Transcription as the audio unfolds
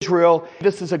Israel.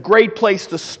 This is a great place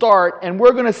to start, and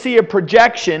we're going to see a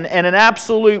projection and an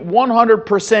absolute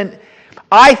 100%,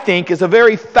 I think, is a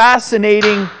very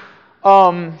fascinating,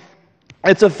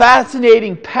 it's a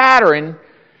fascinating pattern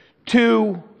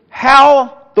to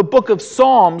how the book of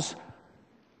Psalms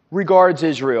regards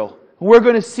Israel. We're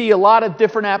going to see a lot of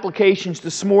different applications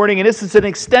this morning, and this is an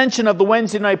extension of the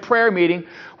Wednesday night prayer meeting,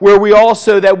 where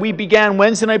we began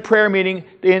Wednesday night prayer meeting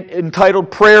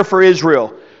entitled Prayer for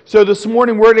Israel. So this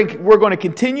morning we're going to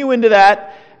continue into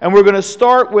that, and we're going to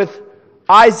start with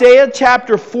Isaiah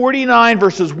chapter 49,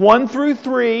 verses 1 through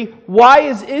 3. Why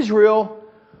is Israel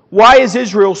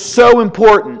so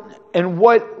important, and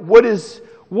what is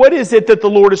it that the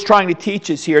Lord is trying to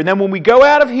teach us here? And then when we go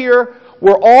out of here,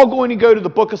 we're all going to go to the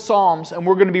book of Psalms, and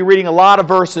we're going to be reading a lot of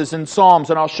verses in Psalms,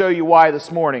 and I'll show you why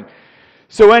this morning.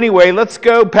 So anyway, let's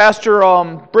go. Pastor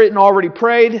Britton already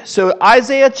prayed. So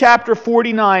Isaiah chapter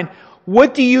 49,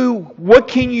 what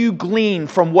can you glean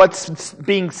from what's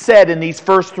being said in these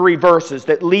first three verses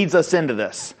that leads us into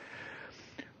this?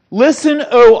 Listen,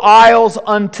 O isles,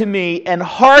 unto me, and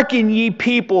hearken, ye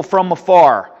people from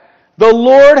afar. The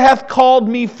Lord hath called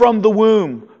me from the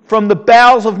womb. From the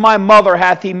bowels of my mother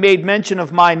hath he made mention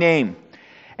of my name.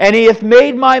 And he hath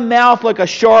made my mouth like a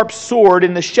sharp sword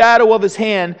in the shadow of his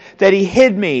hand, that he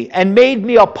hid me, and made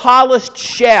me a polished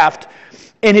shaft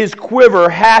in his quiver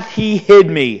hath he hid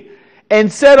me. And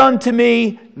said unto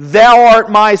me, Thou art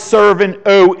my servant,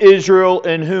 O Israel,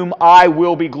 in whom I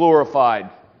will be glorified.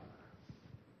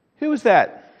 Who is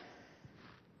that?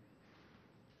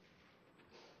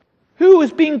 Who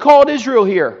is being called Israel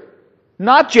here?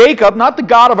 Not Jacob, not the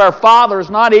God of our fathers,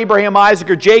 not Abraham,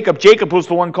 Isaac, or Jacob. Jacob was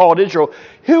the one called Israel.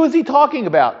 Who is he talking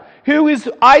about? Who is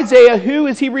Isaiah? Who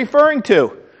is he referring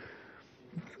to?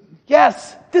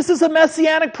 Yes, this is a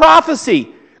messianic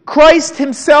prophecy. Christ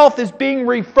himself is being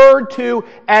referred to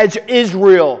as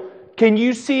Israel. Can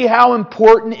you see how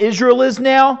important Israel is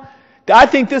now? I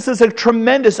think this is a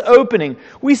tremendous opening.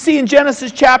 We see in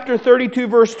Genesis chapter 32,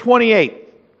 verse 28.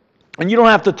 And you don't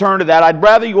have to turn to that. I'd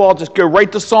rather you all just go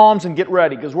right to Psalms and get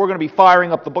ready, because we're going to be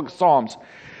firing up the book of Psalms.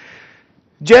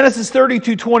 Genesis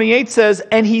 32:28 says,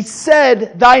 And he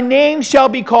said, Thy name shall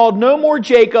be called no more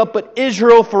Jacob, but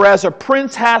Israel, for as a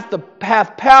prince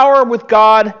hath power with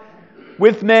God,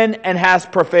 with men, and has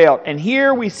prevailed. And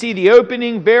here we see the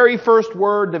opening, very first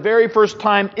word, the very first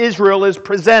time Israel is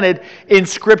presented in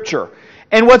Scripture.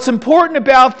 And what's important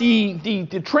about the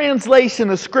translation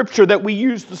of Scripture that we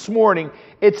used this morning,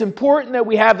 it's important that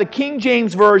we have the King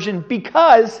James Version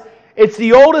because it's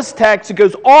the oldest text. It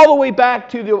goes all the way back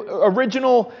to the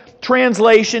original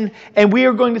translation, and we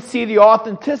are going to see the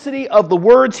authenticity of the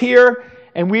words here,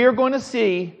 and we are going to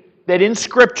see that in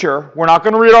Scripture, we're not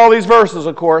going to read all these verses,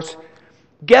 of course.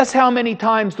 Guess how many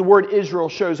times the word Israel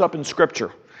shows up in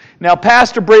Scripture? Now,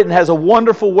 Pastor Britton has a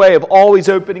wonderful way of always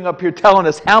opening up here telling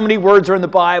us how many words are in the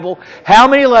Bible, how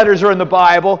many letters are in the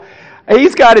Bible.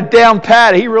 He's got it down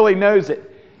pat. He really knows it.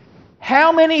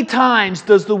 How many times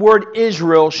does the word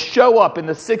Israel show up in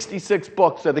the 66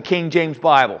 books of the King James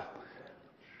Bible?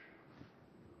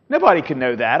 Nobody can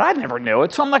know that. I never know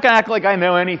it, so I'm not going to act like I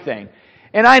know anything.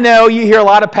 And I know you hear a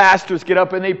lot of pastors get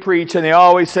up and they preach, and they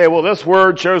always say, well, this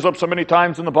word shows up so many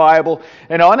times in the Bible,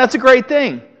 and that's a great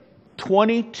thing.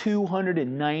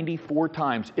 2,294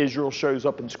 times Israel shows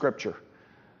up in Scripture.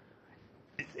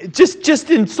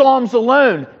 Just in Psalms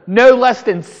alone, no less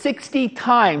than 60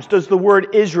 times does the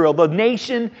word Israel, the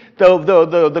nation,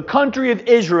 the country of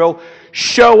Israel,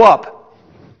 show up.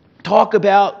 Talk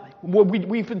about what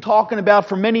we've been talking about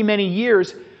for many, many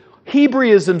years,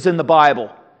 Hebraisms in the Bible.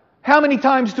 How many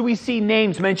times do we see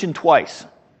names mentioned twice?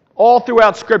 All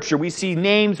throughout Scripture, we see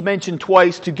names mentioned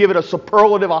twice to give it a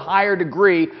superlative, a higher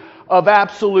degree of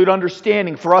absolute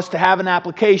understanding for us to have an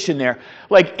application there.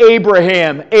 Like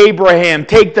Abraham, Abraham,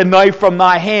 take the knife from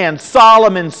thy hand.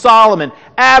 Solomon, Solomon.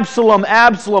 Absalom,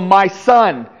 Absalom, my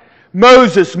son.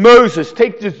 Moses, Moses,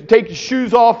 take the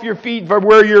shoes off your feet for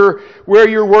where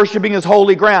you're worshiping is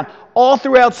holy ground. All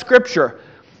throughout Scripture.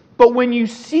 But when you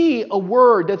see a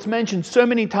word that's mentioned so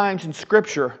many times in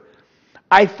Scripture,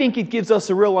 I think it gives us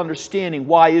a real understanding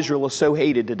why Israel is so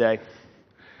hated today.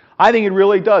 I think it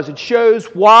really does. It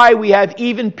shows why we have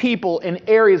even people in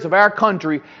areas of our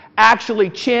country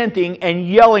actually chanting and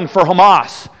yelling for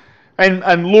Hamas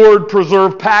and Lord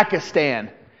preserve Pakistan.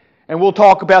 And we'll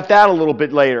talk about that a little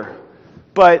bit later.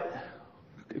 But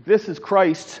this is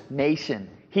Christ's nation.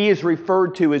 He is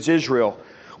referred to as Israel.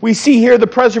 We see here the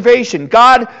preservation.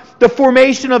 God, the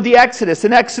formation of the Exodus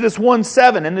in Exodus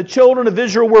 1:7. And the children of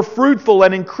Israel were fruitful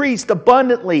and increased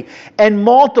abundantly and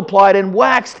multiplied and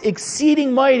waxed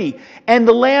exceeding mighty. And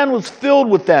the land was filled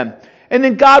with them. And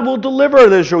then God will deliver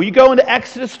Israel. You go into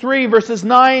Exodus 3, verses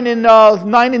 9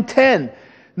 and 10.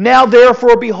 Now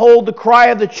therefore, behold, the cry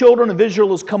of the children of Israel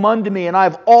has come unto me, and I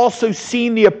have also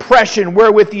seen the oppression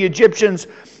wherewith the Egyptians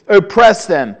oppress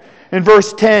them. In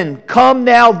verse 10, come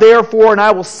now therefore, and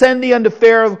I will send thee unto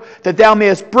Pharaoh, that thou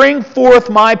mayest bring forth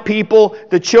my people,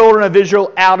 the children of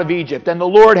Israel, out of Egypt. And the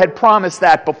Lord had promised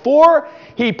that before.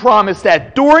 He promised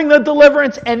that during the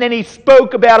deliverance, and then He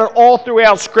spoke about it all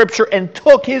throughout Scripture and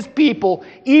took His people,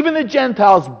 even the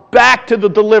Gentiles, back to the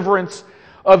deliverance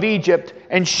of Egypt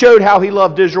and showed how He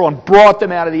loved Israel and brought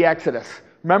them out of the Exodus.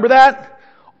 Remember that?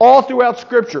 All throughout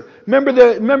Scripture. Remember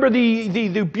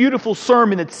the beautiful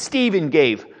sermon that Stephen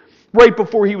gave right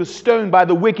before he was stoned by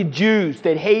the wicked Jews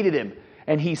that hated him,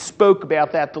 and he spoke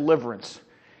about that deliverance.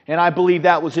 And I believe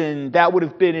that would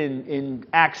have been in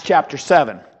Acts chapter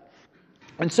 7.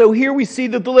 And so here we see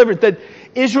the deliverance, that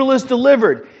Israel is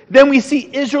delivered. Then we see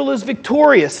Israel is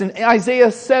victorious. In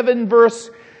Isaiah 7 1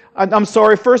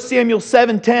 Samuel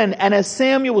 7:10, and as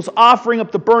Samuel was offering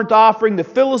up the burnt offering, the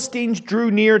Philistines drew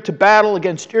near to battle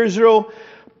against Israel.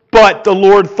 But the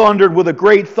Lord thundered with a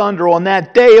great thunder on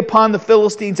that day upon the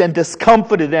Philistines and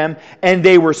discomfited them, and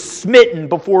they were smitten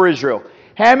before Israel.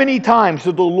 How many times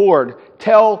did the Lord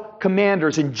tell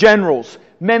commanders and generals,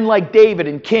 men like David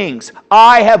and kings,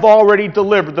 I have already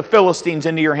delivered the Philistines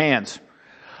into your hands.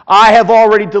 I have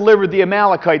already delivered the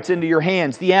Amalekites into your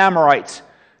hands, the Amorites.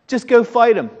 Just go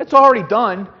fight them. It's already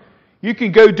done. You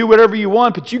can go do whatever you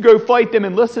want, but you go fight them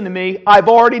and listen to me. I've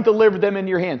already delivered them into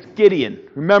your hands. Gideon,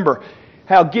 remember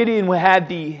how Gideon what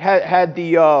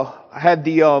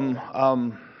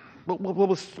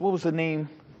was the name?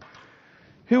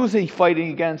 Who was he fighting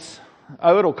against?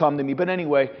 Oh, it'll come to me. But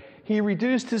anyway, he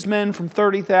reduced his men from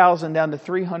 30,000 down to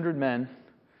 300 men,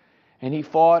 and he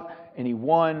fought and he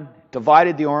won,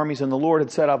 divided the armies, and the Lord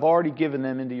had said, I've already given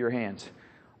them into your hands.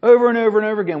 Over and over and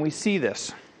over again, we see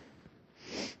this.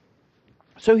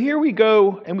 So here we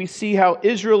go, and we see how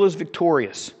Israel is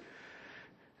victorious.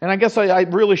 And I guess I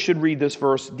really should read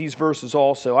these verses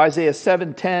also. Isaiah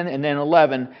 7:10 and then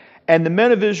 11. And the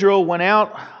men of Israel went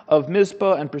out of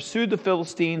Mizpah and pursued the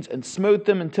Philistines and smote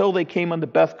them until they came unto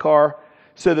Bethkar.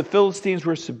 So the Philistines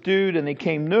were subdued, and they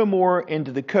came no more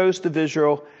into the coast of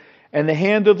Israel. And the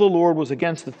hand of the Lord was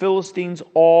against the Philistines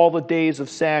all the days of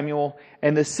Samuel.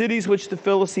 And the cities which the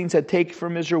Philistines had taken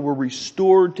from Israel were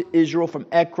restored to Israel from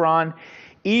Ekron,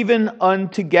 even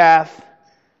unto Gath.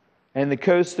 And the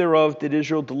coast thereof did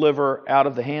Israel deliver out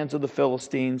of the hands of the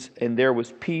Philistines, and there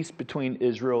was peace between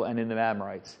Israel and the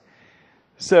Amorites.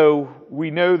 So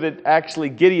we know that actually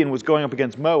Gideon was going up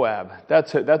against Moab.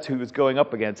 That's who he was going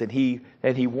up against, and he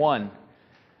won.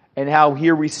 And how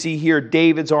here we see here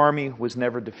David's army was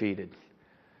never defeated.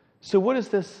 So what is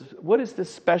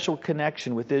this special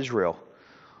connection with Israel?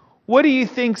 What do you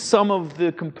think some of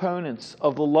the components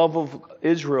of the love of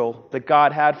Israel that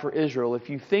God had for Israel, if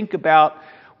you think about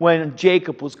when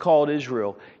Jacob was called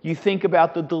Israel, you think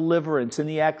about the deliverance in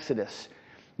the Exodus.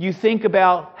 You think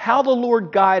about how the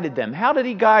Lord guided them. How did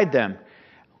He guide them?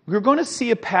 We're going to see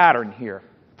a pattern here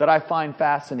that I find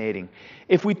fascinating.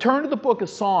 If we turn to the book of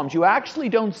Psalms, you actually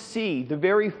don't see the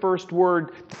very first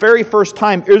word, the very first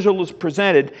time Israel is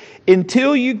presented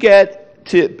until you get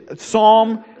to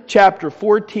Psalm chapter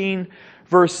 14,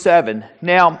 verse 7.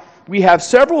 Now, we have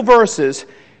several verses.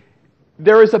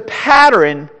 There is a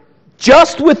pattern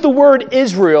just with the word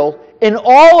Israel. In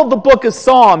all of the book of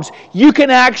Psalms, you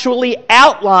can actually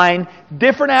outline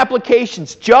different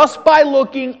applications just by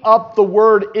looking up the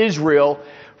word Israel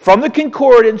from the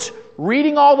concordance,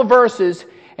 reading all the verses,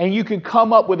 and you can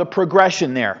come up with a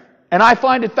progression there. And I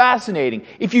find it fascinating.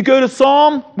 If you go to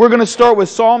Psalm, we're going to start with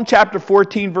Psalm chapter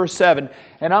 14, verse 7.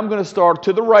 And I'm going to start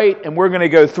to the right, and we're going to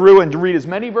go through and read as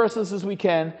many verses as we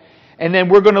can. And then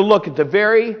we're going to look at the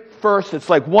very first, it's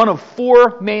like one of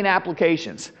four main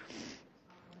applications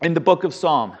in the book of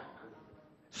Psalm.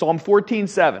 Psalm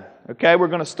 14:7. Okay, we're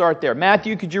going to start there.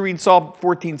 Matthew, could you read Psalm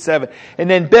 14:7? And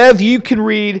then Bev, you can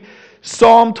read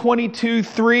Psalm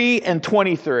 22:3 and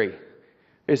 23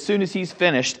 as soon as he's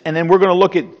finished. And then we're going to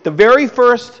look at the very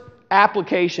first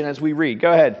application as we read.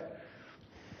 Go ahead.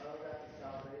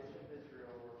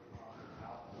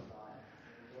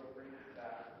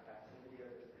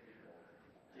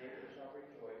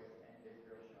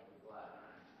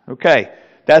 Okay,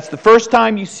 that's the first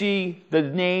time you see the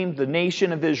name, the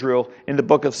nation of Israel in the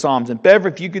book of Psalms. And Bev,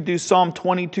 if you could do Psalm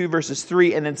 22, verses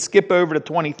 3, and then skip over to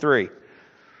 23.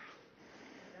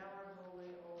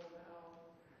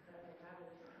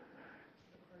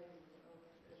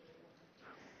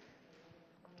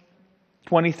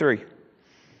 23. Ye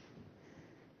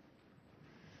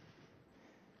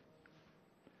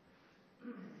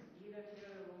that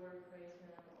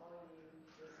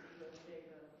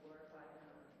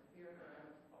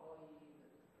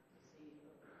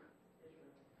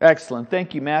Excellent.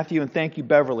 Thank you, Matthew, and thank you,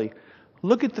 Beverly.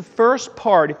 Look at the first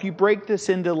part. If you break this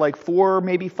into like 4,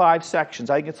 maybe 5 sections,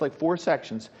 I think it's like 4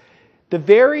 sections. The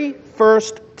very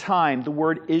first time the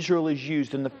word Israel is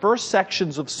used in the first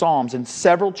sections of Psalms in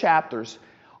several chapters,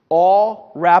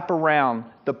 all wrap around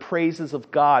the praises of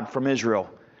God from Israel.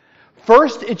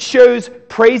 First, it shows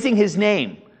praising His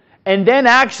name. And then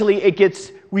actually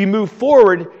we move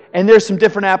forward and there's some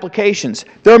different applications.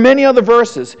 There are many other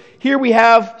verses. Here we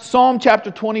have Psalm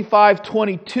chapter 25,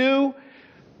 22.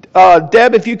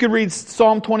 Deb, if you could read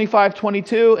Psalm 25,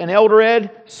 22. And Elder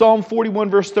Ed, Psalm 41,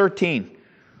 verse 13.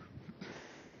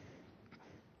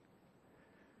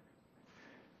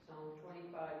 Psalm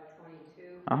 25,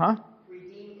 22. Uh-huh.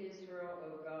 Redeem Israel,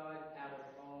 O God, out of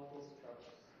all his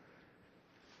troubles.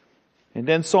 And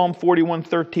then Psalm 41,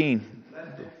 13.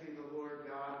 Blessed be the Lord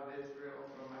God of Israel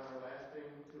from everlasting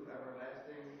to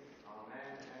everlasting.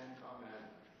 Amen and amen.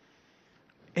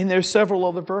 And there's several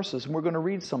other verses, and we're going to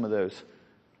read some of those.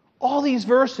 All these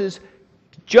verses,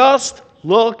 just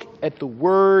look at the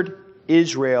word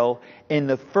Israel. In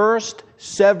the first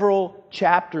several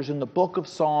chapters in the book of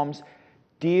Psalms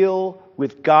deal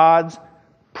with God's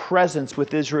presence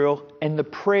with Israel and the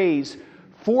praise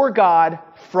for God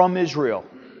from Israel.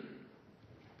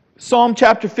 Psalm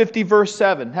chapter 50, verse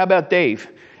 7. How about Dave?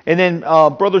 And then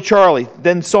Brother Charlie.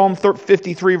 Then Psalm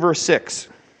 53, verse 6.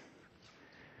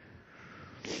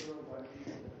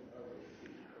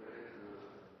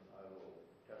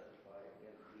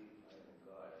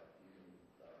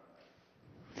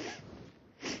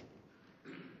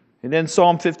 And then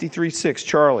Psalm 53, 6,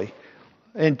 Charlie.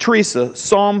 And Teresa,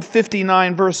 Psalm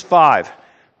 59, verse 5,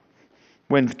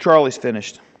 when Charlie's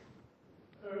finished.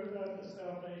 Oh, that the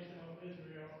salvation of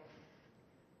Israel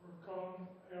will come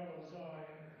out of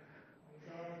Zion, and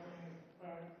God bringeth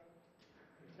back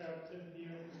the captivity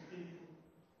of his people.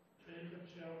 Jacob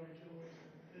shall rejoice,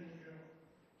 and Israel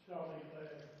shall be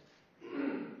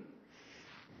glad.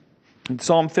 And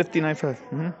Psalm 59, 5.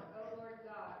 Mm-hmm.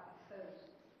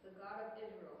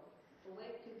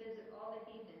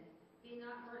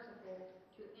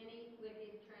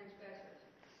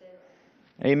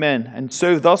 Amen. And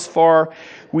so thus far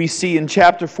we see in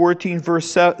chapter 14, verse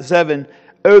 7,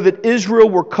 "Oh, that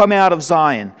Israel were come out of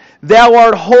Zion. Thou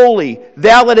art holy.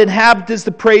 Thou that inhabitest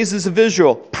the praises of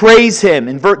Israel." Praise Him.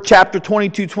 In chapter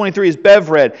 22, 23, as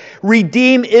Bev read.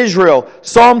 Redeem Israel.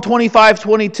 Psalm 25,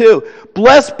 22.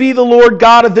 Blessed be the Lord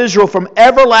God of Israel from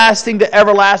everlasting to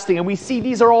everlasting. And we see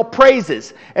these are all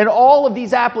praises. And all of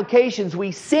these applications,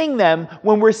 we sing them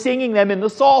when we're singing them in the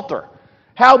Psalter.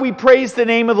 How we praise the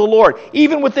name of the Lord.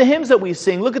 Even with the hymns that we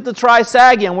sing. Look at the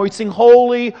Trisagion where we sing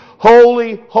holy,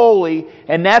 holy, holy.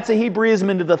 And that's a Hebraism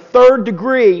into the 3rd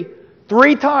degree.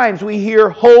 3 times we hear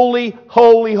holy,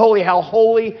 holy, holy. How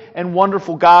holy and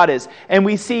wonderful God is. And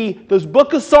we see those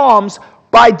book of Psalms,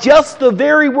 by just the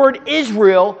very word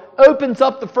Israel, opens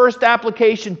up the first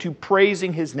application to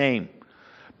praising His name.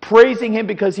 Praising Him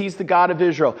because He's the God of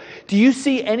Israel. Do you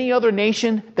see any other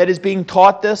nation that is being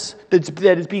taught this?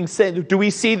 That is being said? Do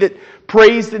we see that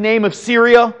praise the name of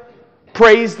Syria?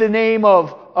 Praise the name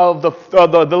of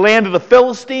the land of the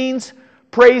Philistines?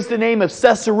 Praise the name of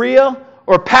Caesarea?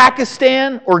 Or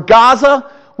Pakistan? Or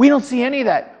Gaza? We don't see any of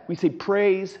that. We say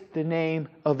praise the name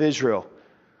of Israel.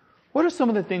 What are some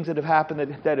of the things that have happened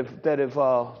that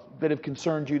have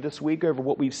concerned you this week over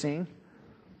what we've seen?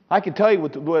 I can tell you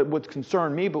what's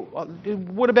concerned me, but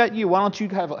what about you? Why don't you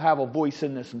have a voice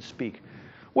in this and speak?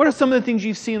 What are some of the things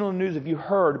you've seen on the news? Have you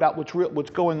heard about what's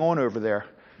going on over there?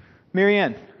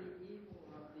 Marianne? The evil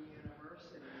of the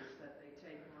universities, that they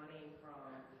take money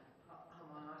from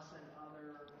Hamas and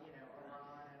other,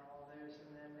 Iran and all those,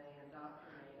 and then they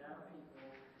indoctrinate our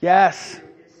people. Yes.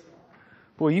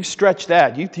 Boy, you've stretched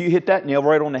that. You hit that nail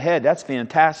right on the head. That's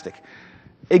fantastic.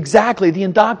 Exactly, the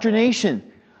indoctrination.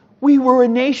 We were a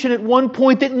nation at one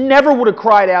point that never would have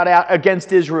cried out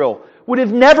against Israel, would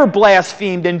have never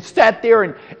blasphemed and sat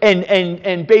there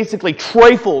and basically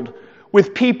trifled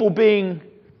with people being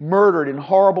murdered in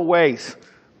horrible ways.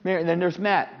 And then there's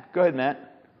Matt. Go ahead,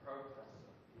 Matt.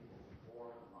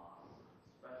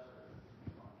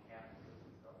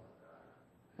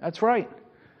 That's right.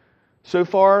 So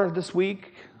far this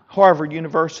week, Harvard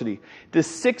University, the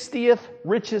 60th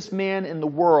richest man in the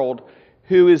world,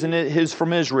 who is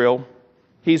from Israel,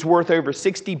 he's worth over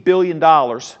 $60 billion,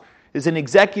 is an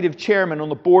executive chairman on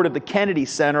the board of the Kennedy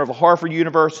Center of Harvard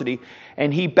University,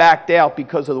 and he backed out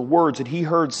because of the words that he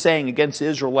heard saying against the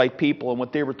Israelite people and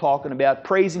what they were talking about,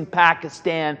 praising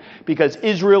Pakistan because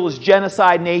Israel is a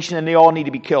genocide nation and they all need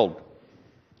to be killed.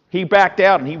 He backed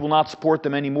out and he will not support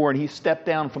them anymore, and he stepped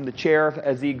down from the chair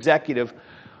as the executive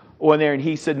on there, and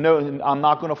he said, no, I'm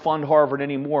not going to fund Harvard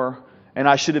anymore, and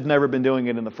I should have never been doing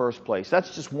it in the first place.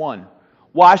 That's just one.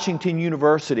 Washington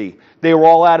University, they were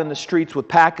all out in the streets with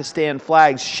Pakistan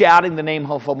flags shouting the name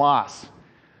of Hamas.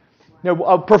 Now,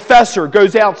 a professor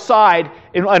goes outside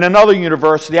in another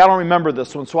university. I don't remember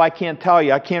this one, so I can't tell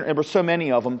you. There were so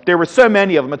many of them.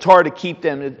 It's hard to keep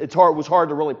them. It was hard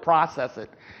to really process it.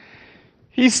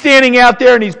 He's standing out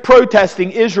there and he's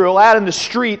protesting Israel out in the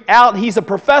street. He's a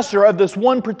professor of this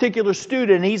one particular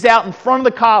student, and he's out in front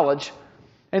of the college.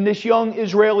 And this young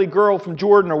Israeli girl from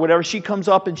Jordan or whatever, she comes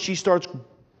up and she starts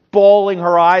bawling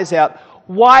her eyes out.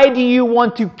 Why do you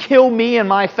want to kill me and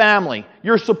my family?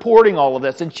 You're supporting all of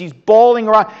this. And she's bawling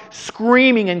her eyes,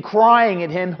 screaming and crying at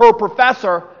him, her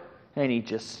professor. And he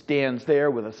just stands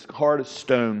there with a heart of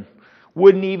stone. He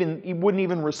wouldn't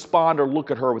even respond or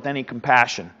look at her with any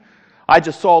compassion. I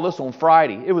just saw this on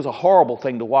Friday. It was a horrible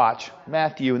thing to watch.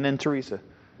 Matthew and then Teresa.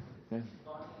 Yeah.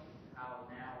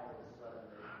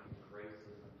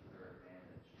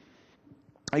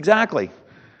 Exactly.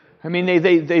 I mean,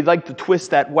 they like to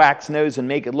twist that wax nose and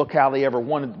make it look how they ever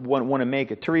want to make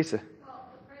it. Teresa. Well,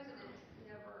 the president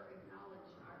never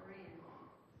acknowledged Iran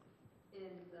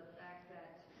in the fact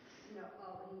that, he's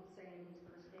saying he's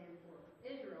going to stand for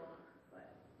Israel,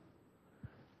 but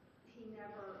he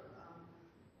never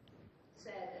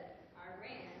said that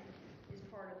Iran is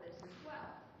part of this as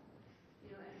well.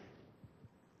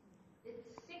 And it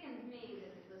sickens me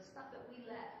that the stuff that we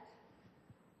left,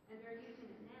 and they're using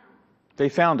it now. They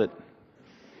found it.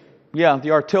 Yeah,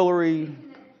 the artillery,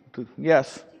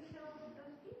 yes.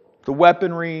 The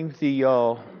weaponry, the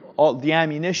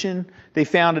ammunition, they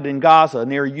found it in Gaza,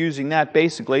 and they're using that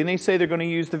basically. And they say they're going to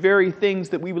use the very things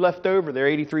that we left over there,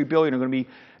 83 billion, are going to be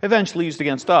eventually used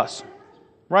against us.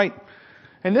 Right?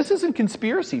 And this isn't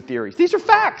conspiracy theories. These are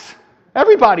facts.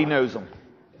 Everybody knows them.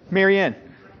 Marianne.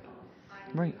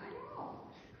 Right.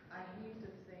 I need to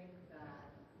think that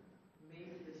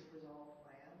maybe this was all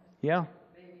planned. Yeah.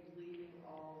 Maybe leaving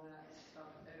all that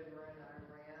stuff over in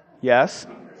Iran. Yes.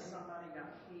 Because somebody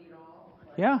got paid off.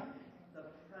 Like Yeah. the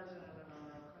president of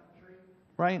another country.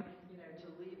 Right. To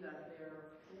leave that there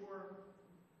for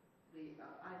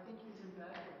I think he's in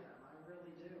bed with them. I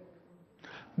really do.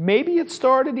 Maybe it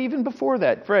started even before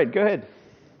that. Fred, go ahead.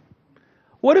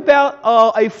 What about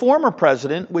a former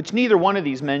president, which neither one of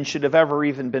these men should have ever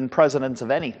even been presidents of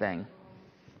anything,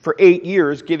 for 8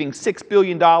 years, giving $6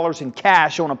 billion in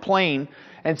cash on a plane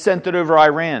and sent it over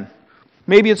Iran?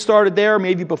 Maybe it started there,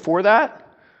 maybe before that.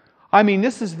 I mean,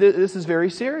 this is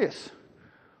very serious.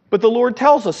 But the Lord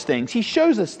tells us things. He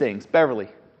shows us things. Beverly. I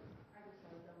just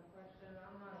have a dumb question.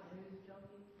 I'm not a news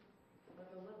junkie, but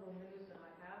the liberal news that I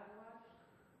have watched,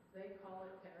 they call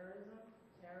it terrorism,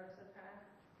 terrorist attack.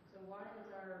 So why does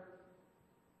our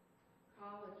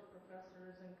college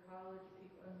professors and college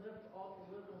people and all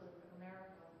the liberals in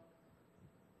America,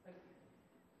 like,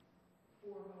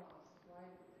 for Hamas? Why?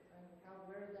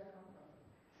 Where did that come from?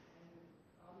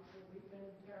 Obviously, we've been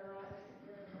terrorized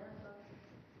here in America.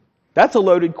 That's a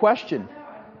loaded question. No,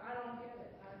 I don't get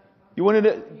it. You wanted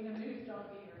to... Being a news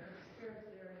junkie or a conspiracy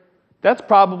theory. That's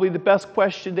probably the best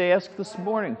question to ask this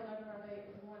morning.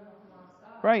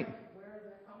 Right.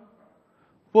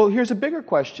 Well, here's a bigger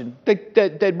question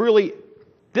that really,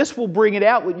 this will bring it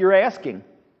out what you're asking.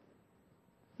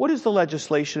 What is the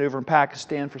legislation over in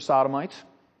Pakistan for sodomites?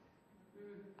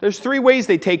 There's 3 ways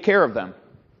they take care of them.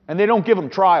 And they don't give them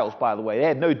trials, by the way. They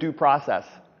have no due process.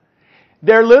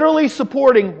 They're literally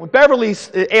supporting, when Beverly's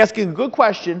asking a good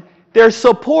question, they're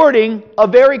supporting a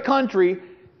very country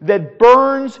that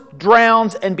burns,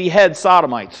 drowns, and beheads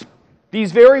sodomites.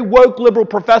 These very woke liberal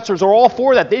professors are all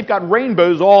for that. They've got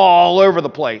rainbows all over the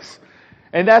place.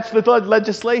 And that's the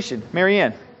legislation.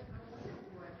 Marianne.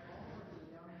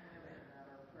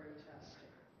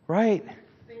 Right.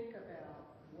 Think about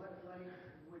what life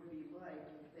would be like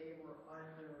if they were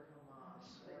under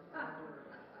Hamas or under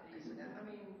these. I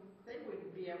mean, they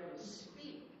wouldn't be able to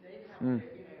speak. They'd have to,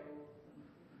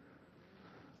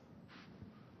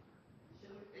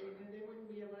 they wouldn't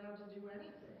be allowed to do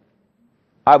anything.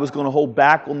 I was going to hold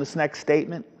back on this next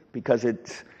statement because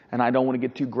and I don't want to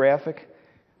get too graphic,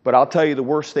 but I'll tell you the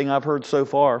worst thing I've heard so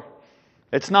far.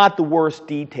 It's not the worst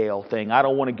detail thing. I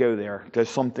don't want to go there. There's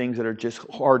some things that are just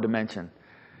hard to mention.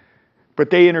 But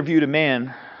they interviewed a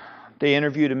man,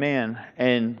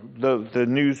 and the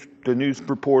news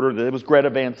reporter, it was Greta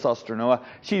Van Susteren.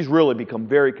 She's really become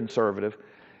very conservative.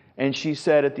 And she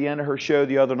said at the end of her show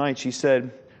the other night, she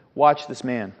said, "Watch this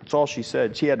man." That's all she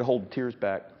said. She had to hold the tears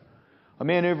back. A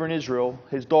man over in Israel,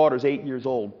 his daughter's 8 years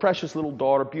old. Precious little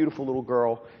daughter, beautiful little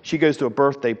girl. She goes to a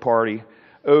birthday party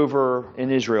over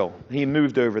in Israel. He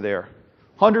moved over there.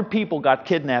 100 people got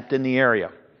kidnapped in the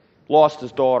area. Lost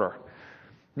his daughter.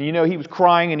 And you know, he was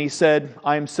crying and he said,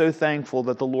 I am so thankful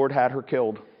that the Lord had her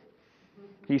killed.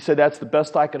 He said, that's the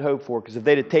best I could hope for, because if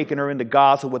they'd have taken her into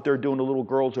Gaza, what they're doing to little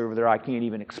girls over there, I can't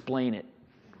even explain it.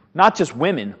 Not just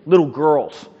women, little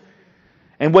girls.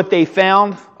 And what they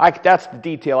found, that's the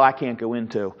detail I can't go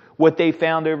into. What they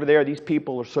found over there, these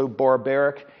people are so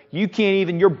barbaric,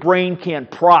 your brain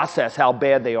can't process how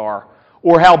bad they are,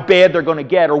 or how bad they're going to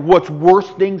get, or what's worse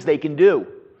things they can do.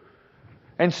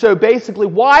 And so basically,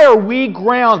 why are we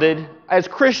grounded as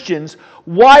Christians?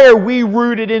 Why are we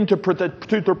rooted into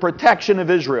the protection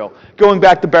of Israel? Going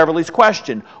back to Beverly's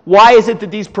question, why is it that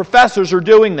these professors are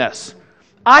doing this?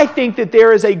 I think that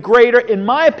there is a greater, in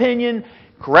my opinion,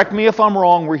 correct me if I'm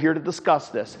wrong, we're here to discuss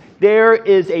this. There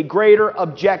is a greater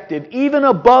objective, even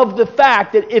above the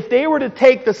fact that if they were to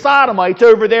take the Sodomites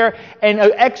over there and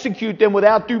execute them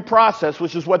without due process,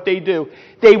 which is what they do,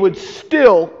 they would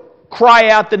still cry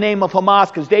out the name of Hamas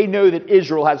because they know that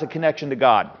Israel has a connection to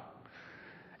God.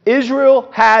 Israel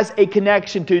has a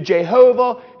connection to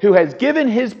Jehovah, who has given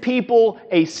his people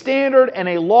a standard and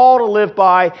a law to live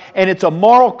by, and it's a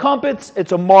moral compass,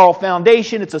 it's a moral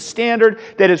foundation, it's a standard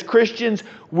that as Christians,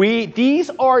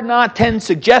 these are not 10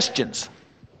 suggestions,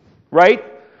 right?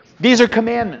 These are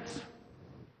commandments.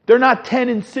 They're not 10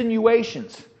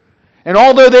 insinuations. And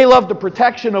although they love the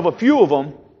protection of a few of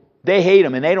them, they hate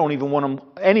them, and they don't even want them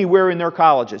anywhere in their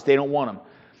colleges. They don't want them.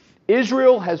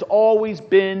 Israel has always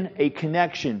been a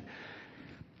connection.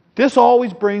 This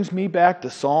always brings me back to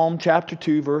Psalm chapter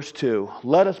 2, verse 2.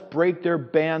 Let us break their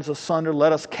bands asunder.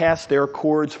 Let us cast their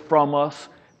cords from us.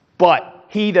 But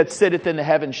he that sitteth in the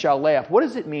heavens shall laugh. What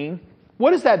does it mean?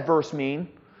 What does that verse mean?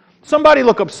 Somebody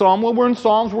look up Psalm. Well, we're in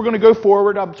Psalms. We're going to go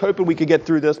forward. I was hoping we could get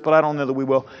through this, but I don't know that we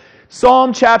will.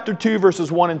 Psalm chapter 2, verses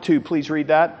 1 and 2. Please read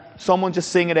that. Someone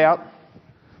just sing it out.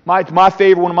 One of my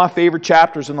favorite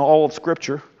chapters in all of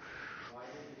Scripture.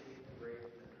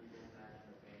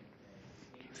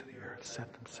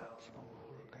 Set themselves.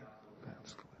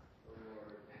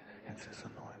 It's his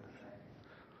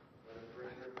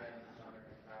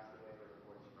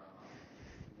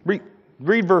anointing.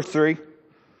 Read verse 3. He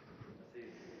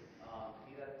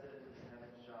that sitteth in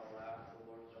heaven shall laugh, the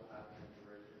Lord shall have him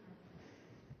derision.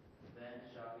 Then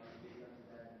shall he speak unto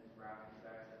them his wrath and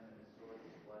vengeance, and his sword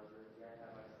his pleasure. Yet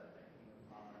have I set my king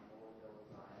upon my holy hill of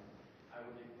Zion. I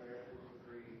will declare his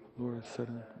decree. Lord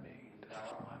said unto me, this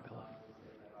is my beloved.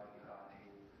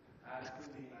 Ask of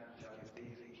me, I shall give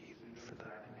thee the heathen for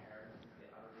thine inheritance, the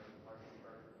uttermost parts of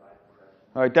earth for thy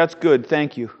possession. All right, that's good.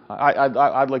 Thank you.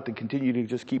 I'd like to continue to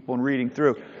just keep on reading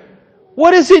through.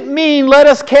 What does it mean, let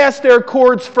us cast their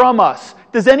cords from us?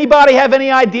 Does anybody have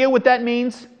any idea what that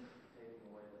means?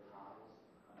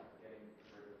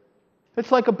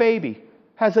 It's like a baby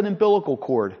has an umbilical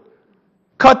cord.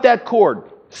 Cut that cord.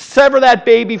 Sever that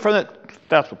baby from it.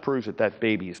 That's what proves that that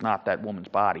baby is not that woman's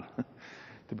body.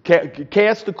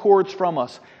 Cast the cords from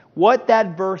us. What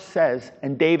that verse says,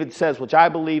 and David says, which I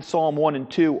believe Psalm 1 and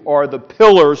 2 are the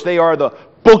pillars, they are the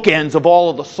bookends of all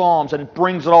of the Psalms, and it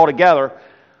brings it all together.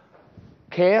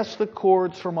 Cast the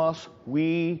cords from us.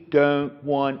 We don't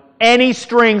want any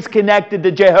strings connected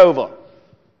to Jehovah.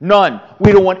 None.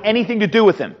 We don't want anything to do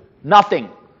with him. Nothing.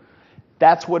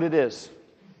 That's what it is.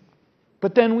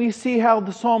 But then we see how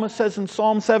the psalmist says in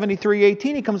Psalm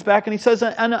 73:18, he comes back and he says,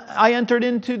 and I entered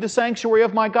into the sanctuary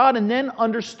of my God, and then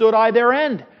understood I their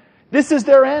end. This is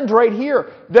their end right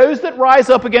here. Those that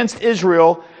rise up against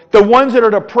Israel, the ones that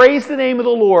are to praise the name of the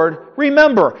Lord,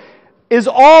 remember, is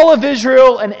all of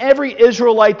Israel and every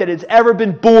Israelite that has ever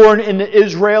been born in the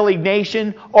Israeli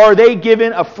nation, are they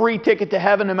given a free ticket to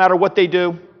heaven no matter what they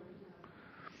do?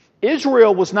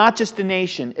 Israel was not just a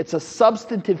nation, it's a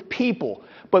substantive people.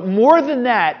 But more than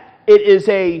that, it is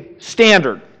a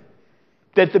standard.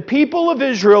 That the people of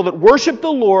Israel that worship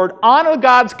the Lord, honor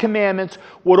God's commandments,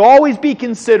 would always be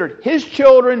considered His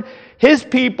children, His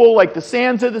people, like the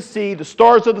sands of the sea, the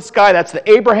stars of the sky. That's the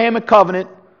Abrahamic covenant.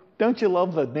 Don't you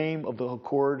love the name of the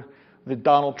accord that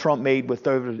Donald Trump made with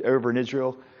over in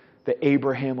Israel? The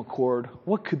Abraham Accord.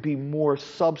 What could be more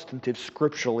substantive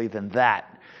scripturally than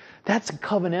that? That's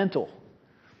covenantal.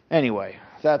 Anyway,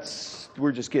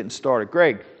 we're just getting started.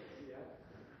 Greg.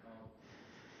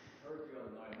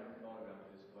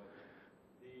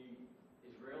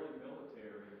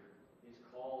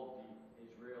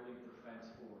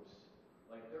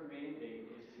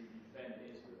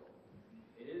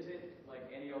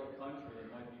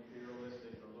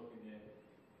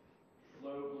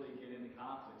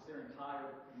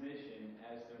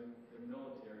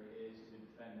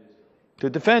 To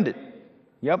defend it.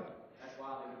 Yep. That's why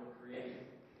they were created.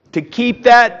 To keep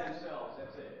that. Themselves,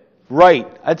 that's it.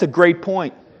 Right. That's a great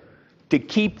point. To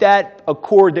keep that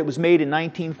accord that was made in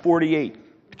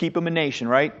 1948. To keep them a nation,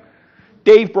 right?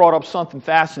 Dave brought up something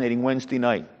fascinating Wednesday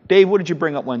night. Dave, what did you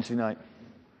bring up Wednesday night?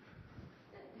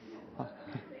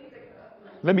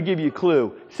 Let me give you a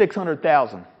clue.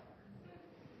 600,000.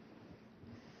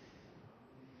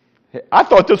 I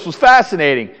thought this was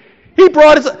fascinating. He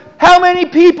brought us... How many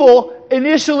people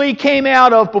initially came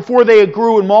out of before they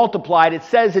grew and multiplied? It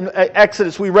says in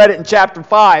Exodus, we read it in chapter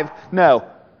 5. No,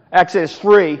 Exodus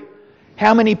 3.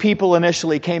 How many people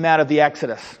initially came out of the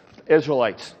Exodus?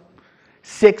 Israelites.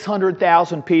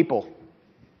 600,000 people.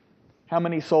 How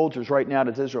many soldiers right now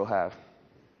does Israel have?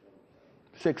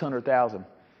 600,000.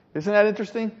 Isn't that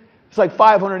interesting? It's like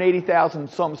 580,000,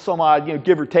 some odd,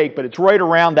 give or take, but it's right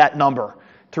around that number.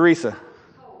 Teresa.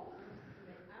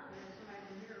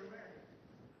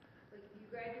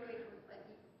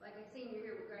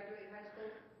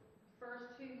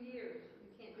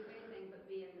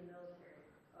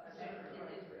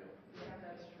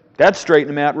 That'd straighten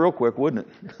them out real quick, wouldn't it?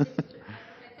 They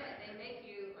make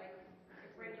you, like,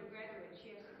 if Rachel graduates, she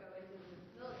has to go into the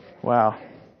military. Wow.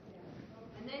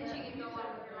 And then she can go on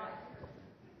with her life.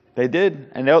 They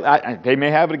did, and they may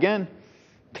have it again.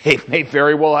 They may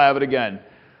very well have it again.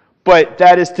 But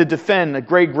that is to defend.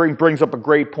 Greg brings up a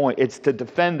great point. It's to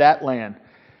defend that land.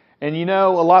 And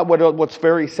what's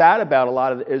very sad about a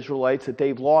lot of the Israelites, that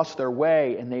they've lost their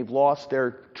way and they've lost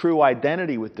their true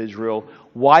identity with Israel.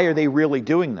 Why are they really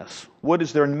doing this? What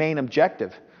is their main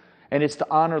objective? And it's to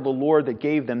honor the Lord that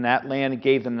gave them that land and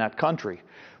gave them that country.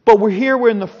 But we're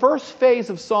in the first phase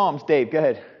of Psalms. Dave, go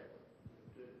ahead.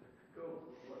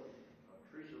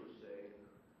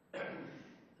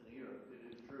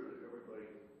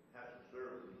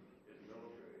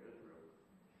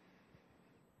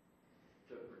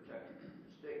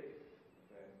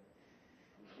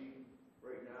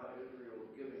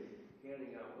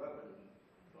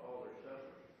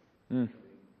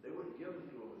 They wouldn't give them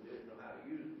to them if they didn't know how to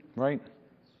use them. Right.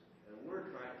 And we're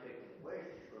trying to take them away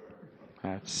from everybody.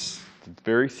 That's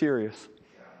very serious.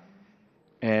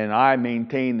 And I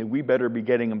maintain that we better be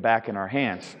getting them back in our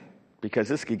hands, because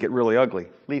this could get really ugly.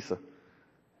 Lisa.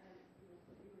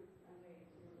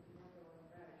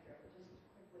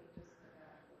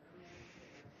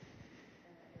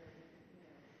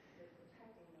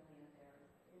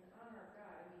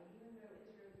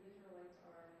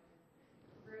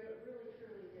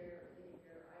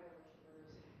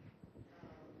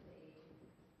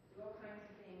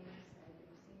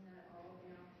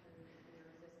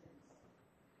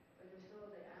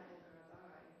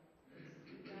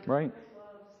 Right.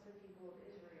 Loves the people of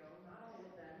Israel, not all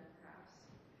of them, perhaps,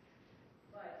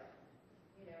 but,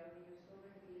 you're still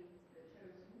going to be the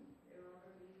chosen. There are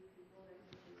going to be people that he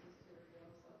chooses to reveal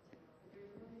himself to. But there's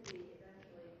going to be,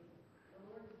 eventually, the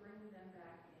Lord bringing them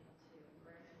back into,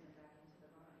 branching them back into the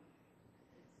vine.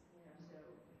 So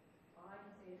all I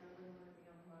can say is I really want to be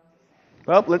on Moses' side.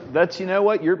 Well, let's,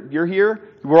 what, you're here.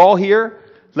 We're all here.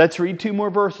 Let's read 2 more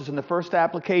verses in the first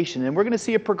application, and we're going to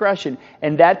see a progression,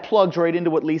 and that plugs right into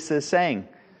what Lisa is saying.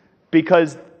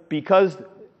 Because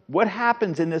what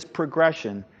happens in this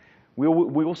progression, we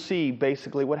will see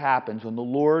basically what happens when the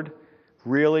Lord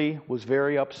really was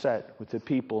very upset with the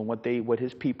people and what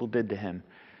his people did to him.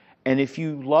 And if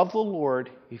you love the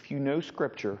Lord, if you know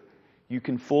Scripture, you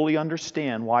can fully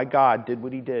understand why God did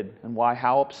what he did and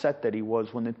how upset that he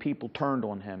was when the people turned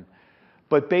on him.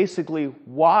 But basically,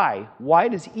 why? Why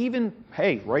does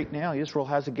right now Israel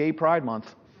has a Gay Pride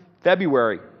Month,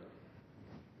 February.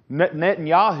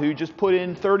 Netanyahu just put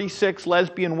in 36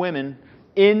 lesbian women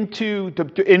in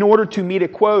order to meet a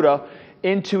quota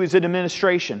into his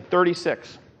administration.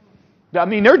 36. I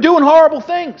mean, they're doing horrible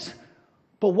things.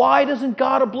 But why doesn't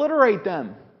God obliterate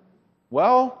them?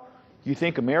 Well, you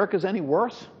think America's any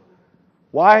worse?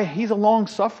 Why? He's a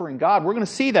long-suffering God. We're going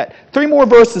to see that. 3 more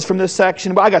verses from this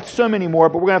section. I got so many more,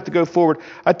 but we're going to have to go forward.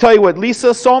 I tell you what,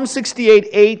 Lisa, Psalm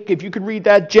 68:8, if you could read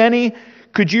that. Jenny,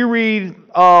 could you read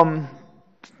Psalm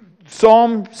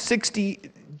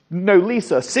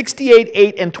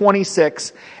 68:8 and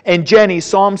 26, and Jenny,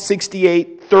 Psalm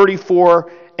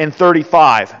 68:34 and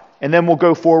 35. And then we'll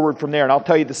go forward from there, and I'll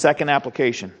tell you the second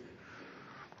application.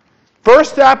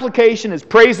 First application is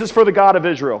praises for the God of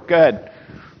Israel. Go ahead.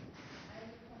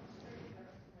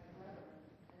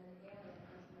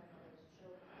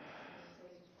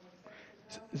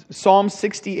 Psalm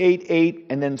 68:8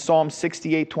 and then Psalm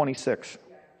 68:26.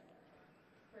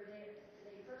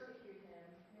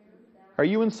 Are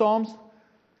you in Psalms?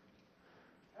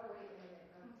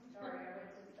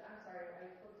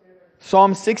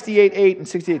 Psalm 68:8 and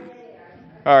 68.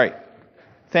 All right.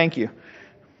 Thank you.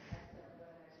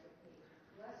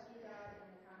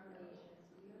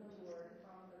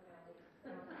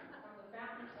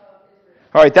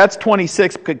 All right, that's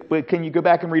 26. But can you go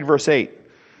back and read verse 8?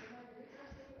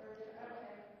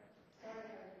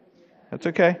 That's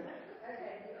okay. Okay,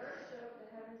 the earth shook, the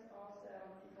heavens also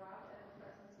dropped at the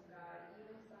presence of God,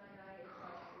 even Sinai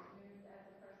itself was moved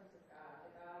at the presence of God,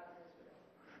 the God of Israel.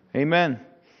 Amen.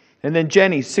 And then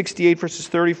Jenny, 68 verses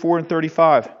 34 and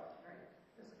 35. Ascribe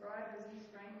as ye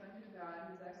strength unto God,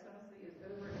 whose excellency is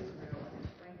over Israel, and his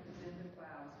strength is in the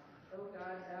clouds. O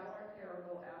God, thou art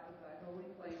terrible out of thy holy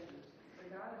places.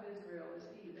 The God of Israel is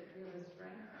he that giveth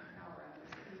strength and power unto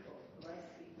his people.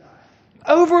 Blessed be God.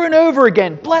 Over and over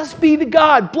again. Blessed be the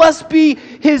God. Blessed be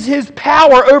his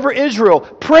power over Israel.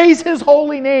 Praise his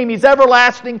holy name. He's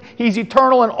everlasting. He's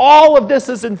eternal. And all of this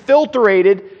is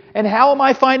infiltrated. And how am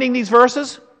I finding these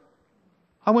verses?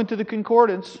 I went to the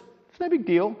concordance. It's no big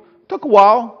deal. Took a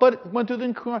while, but went to the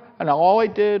concordance. And all I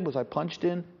did was I punched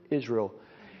in Israel.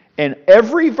 And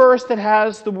every verse that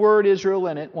has the word Israel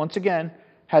in it, once again,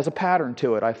 has a pattern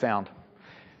to it, I found.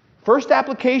 First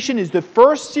application is the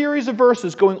first series of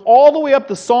verses going all the way up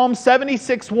to Psalm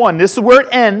 76:1. This is where it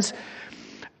ends.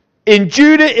 In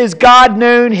Judah is God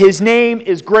known, his name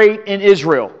is great in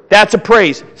Israel. That's a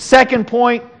praise. Second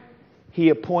point, he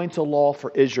appoints a law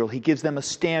for Israel. He gives them a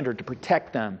standard to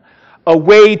protect them, a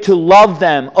way to love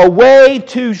them, a way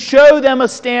to show them a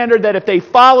standard that if they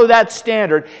follow that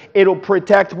standard, it'll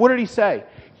protect. What did he say?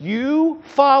 You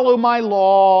follow my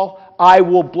law, I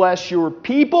will bless your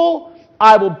people,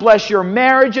 I will bless your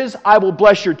marriages. I will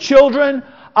bless your children.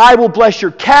 I will bless your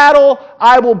cattle.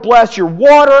 I will bless your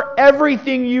water,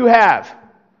 everything you have.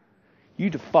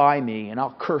 You defy me, and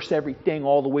I'll curse everything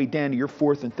all the way down to your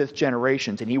fourth and fifth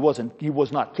generations. And he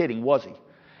was not kidding, was he?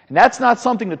 And that's not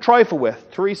something to trifle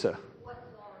with, Teresa. What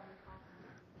law are you talking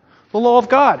about? The law of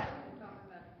God.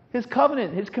 His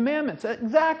covenant, his commandments.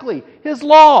 Exactly. His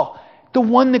law. The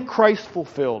one that Christ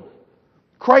fulfilled.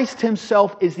 Christ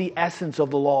himself is the essence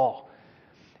of the law.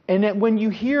 And that when you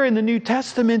hear in the New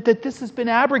Testament that this has been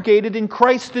abrogated in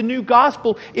Christ, the new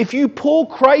gospel, if you pull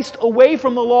Christ away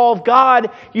from the law of God,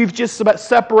 you've just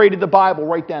separated the Bible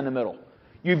right down the middle.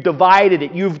 You've divided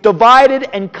it. You've divided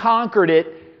and conquered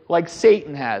it like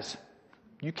Satan has.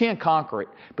 You can't conquer it.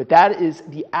 But that is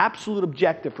the absolute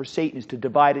objective for Satan, is to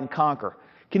divide and conquer.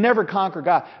 Can never conquer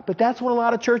God. But that's what a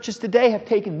lot of churches today have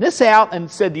taken this out and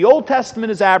said the Old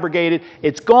Testament is abrogated.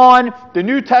 It's gone. The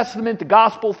New Testament, the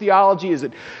gospel theology is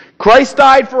that Christ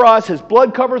died for us. His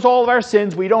blood covers all of our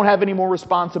sins. We don't have any more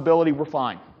responsibility. We're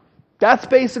fine. That's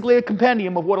basically a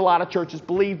compendium of what a lot of churches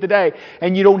believe today.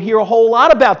 And you don't hear a whole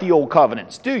lot about the old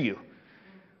covenants, do you?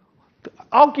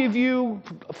 I'll give you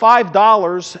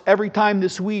 $5 every time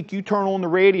this week you turn on the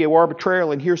radio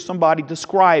arbitrarily and hear somebody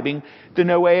describing the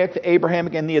Noahic, the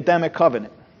Abrahamic, and the Adamic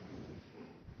covenant.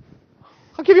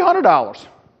 I'll give you $100.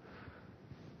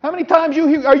 How many times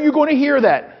are you going to hear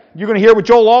that? You're going to hear it with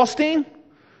Joel Osteen?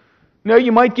 No,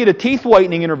 you might get a teeth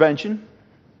whitening intervention.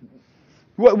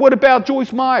 What about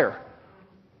Joyce Meyer?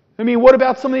 I mean, what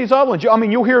about some of these other ones? I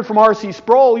mean, you'll hear it from R.C.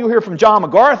 Sproul, you'll hear it from John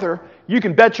MacArthur. You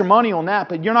can bet your money on that,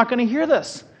 but you're not going to hear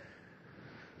this.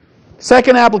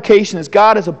 Second application is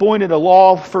God has appointed a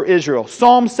law for Israel.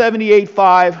 Psalm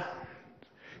 78:5.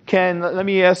 Let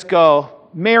me ask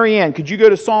Mary Ann, could you go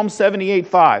to Psalm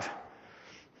 78:5? For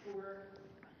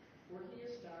he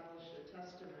established a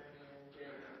testimony in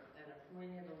Jacob and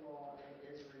appointed a law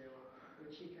in Israel,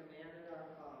 which he commanded our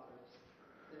fathers,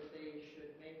 that they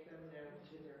should make them known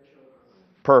to their children.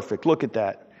 Perfect. Look at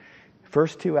that.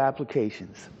 First two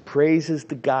applications. Praises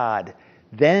to God.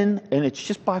 Then, and it's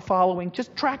just by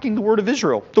just tracking the word of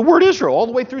Israel. The word Israel all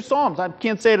the way through Psalms. I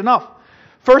can't say it enough.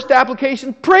 First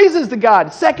application, praises to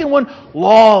God. Second one,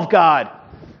 law of God.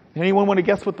 Anyone want to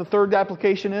guess what the third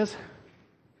application is?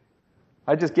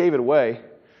 I just gave it away.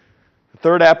 The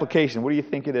third application, what do you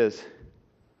think it is?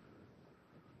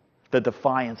 The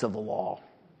defiance of the law.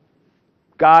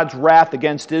 God's wrath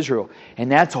against Israel.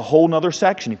 And that's a whole other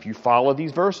section. If you follow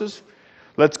these verses,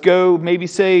 let's go maybe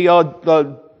say,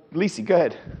 Lisi, go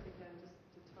ahead. Again,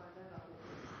 just to tie that up,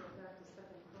 go back to 2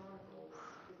 Chronicles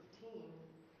 15,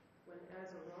 when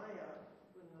Azariah,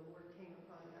 when the Lord came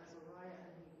upon Azariah,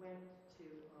 and he went to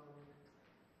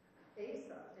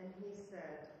Asa, and he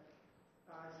said,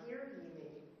 hear ye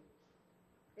me,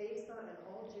 Asa and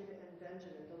all Judah and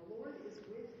Benjamin, the Lord is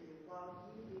with you while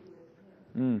ye be with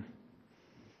him.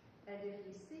 And if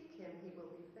ye seek him, he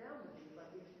will be found of you,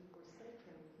 but if you forsake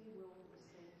him, he will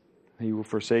forsake you. He will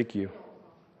forsake you.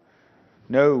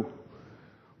 No.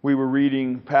 We were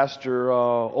reading, Pastor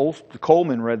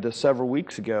Coleman read this several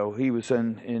weeks ago. He was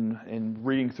in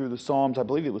reading through the Psalms. I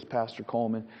believe it was Pastor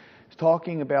Coleman. He's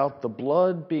talking about the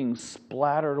blood being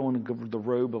splattered on the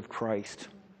robe of Christ.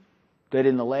 that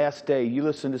in the last day you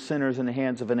listen to sinners in the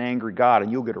hands of an angry God,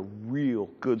 and you'll get a real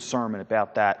good sermon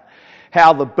about that.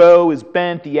 How the bow is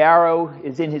bent, the arrow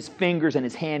is in his fingers, and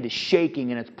his hand is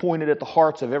shaking, and it's pointed at the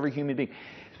hearts of every human being.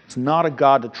 It's not a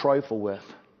God to trifle with.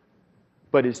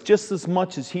 But it's just as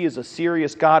much as he is a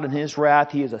serious God in his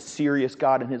wrath, he is a serious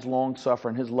God in his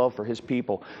long-suffering, his love for his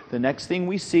people. The next thing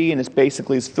we see, and it's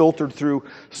basically is filtered through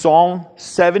Psalm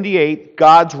 78,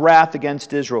 God's wrath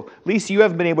against Israel. Lisa, you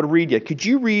haven't been able to read yet. Could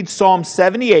you read Psalm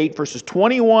 78, verses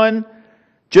 21,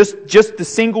 just the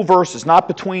single verses, not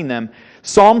between them.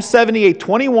 Psalm 78,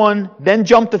 21, then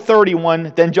jump to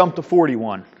 31, then jump to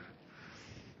 41.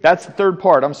 That's the third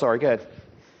part. I'm sorry, go ahead.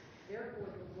 Therefore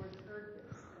the Lord heard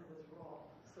this and was wroth.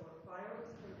 So a fire was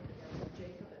kindled against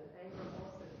Jacob, and anger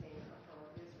also came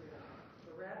upon Israel.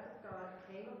 The wrath of God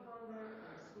came upon them,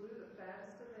 and slew the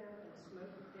fattest of them, and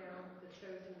smote down the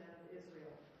chosen men of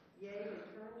Israel. Yea, they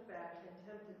turned back and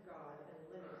tempted God, and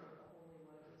limited the Holy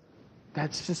One of Israel.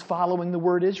 That's just following the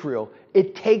word Israel.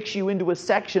 It takes you into a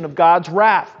section of God's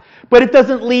wrath. But it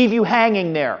doesn't leave you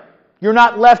hanging there. You're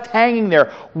not left hanging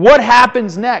there. What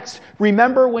happens next?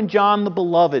 Remember when John the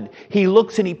Beloved, he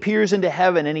looks and he peers into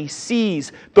heaven and he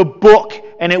sees the book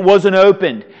and it wasn't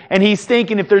opened. And he's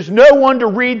thinking, if there's no one to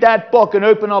read that book and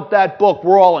open up that book,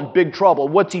 we're all in big trouble.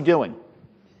 What's he doing?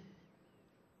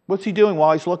 What's he doing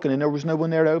while he's looking and there was no one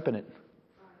there to open it?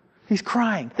 He's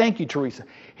crying. Thank you, Teresa.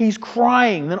 He's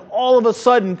crying. Then all of a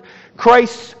sudden,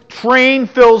 Christ's train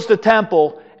fills the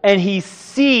temple and he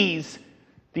sees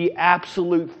the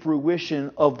absolute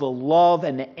fruition of the love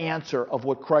and the answer of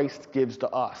what Christ gives to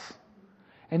us.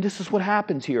 And this is what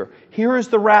happens here. Here is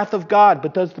the wrath of God.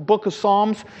 But does the book of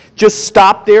Psalms just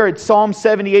stop there at Psalm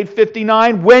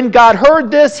 78:59? When God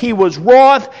heard this, he was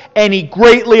wroth and he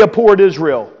greatly abhorred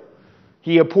Israel.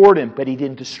 He abhorred him, but he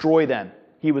didn't destroy them.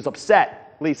 He was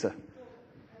upset. Lisa.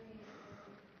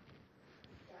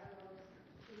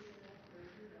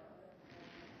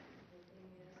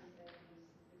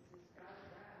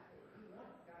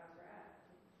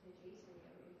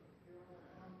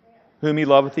 Whom he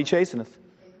loveth, he chasteneth.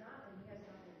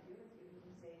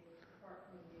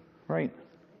 Right.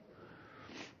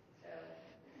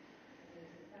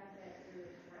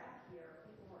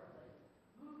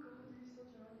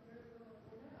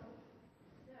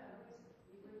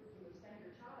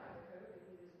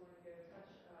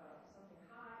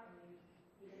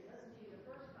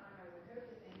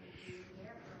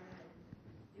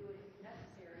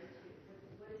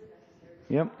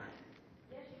 Yep.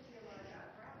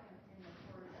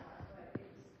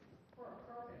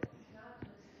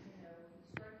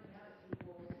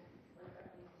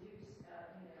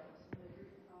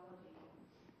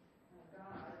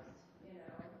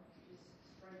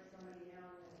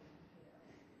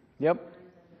 Yep.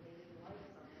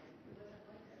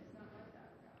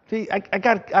 See,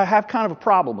 I have kind of a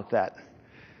problem with that.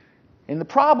 And the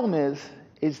problem is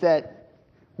that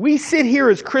we sit here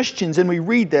as Christians and we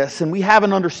read this and we have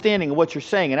an understanding of what you're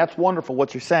saying, and that's wonderful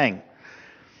what you're saying.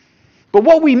 But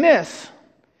what we miss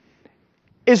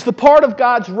is the part of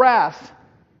God's wrath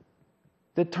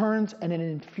that turns and it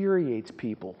infuriates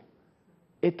people.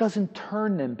 It doesn't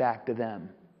turn them back to them,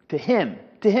 to Him.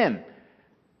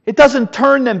 It doesn't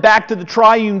turn them back to the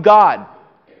triune God.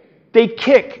 They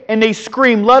kick and they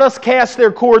scream, let us cast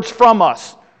their cords from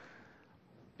us.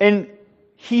 And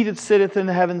he that sitteth in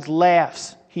the heavens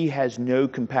laughs. He has no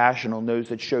compassion on those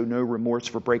that show no remorse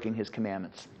for breaking his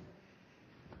commandments.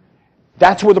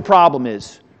 That's where the problem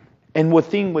is. And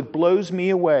what blows me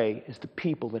away is the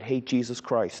people that hate Jesus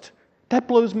Christ. That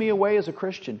blows me away as a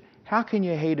Christian. How can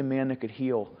you hate a man that could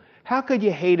heal? How could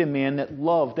you hate a man that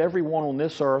loved everyone on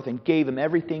this earth and gave him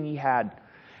everything he had?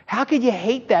 How could you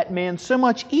hate that man so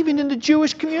much, even in the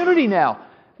Jewish community now?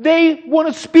 They want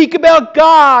to speak about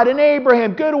God and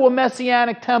Abraham. Go to a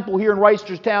Messianic temple here in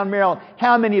Reisterstown, Maryland.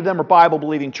 How many of them are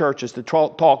Bible-believing churches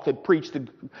that preach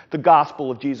the gospel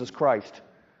of Jesus Christ?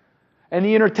 And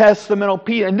the intertestamental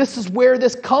Peter. And this is where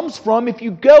this comes from. If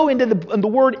you go into the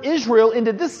word Israel,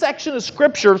 into this section of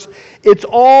Scriptures, it's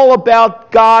all about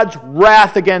God's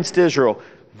wrath against Israel.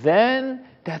 Then,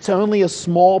 that's only a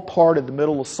small part of the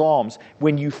middle of Psalms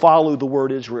when you follow the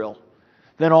word Israel.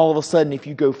 Then all of a sudden, if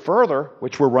you go further,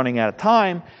 which we're running out of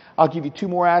time, I'll give you two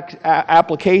more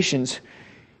applications.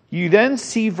 You then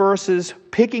see verses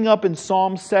picking up in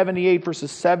Psalm 78,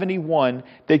 verses 71,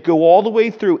 that go all the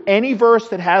way through any verse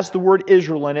that has the word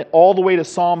Israel in it, all the way to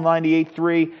Psalm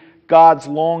 98:3, God's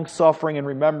long-suffering and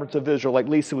remembrance of Israel, like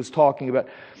Lisa was talking about.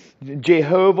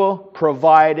 Jehovah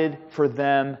provided for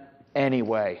them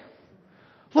anyway.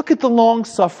 Look at the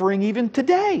long-suffering even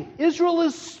today. Israel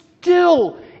is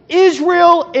still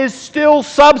Israel is still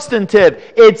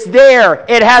substantive. It's there.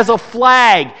 It has a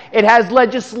flag. It has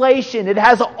legislation. It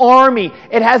has an army.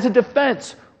 It has a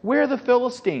defense. Where are the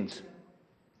Philistines?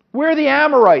 Where are the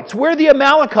Amorites? Where are the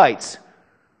Amalekites?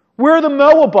 Where are the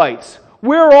Moabites?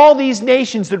 Where are all these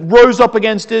nations that rose up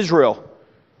against Israel?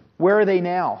 Where are they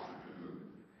now?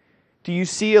 Do you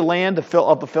see a land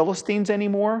of the Philistines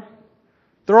anymore?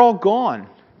 They're all gone.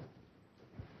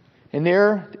 And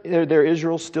there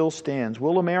Israel still stands.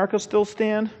 Will America still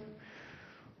stand?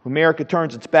 America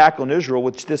turns its back on Israel,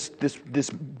 which this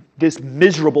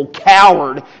miserable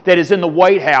coward that is in the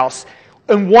White House,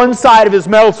 on one side of his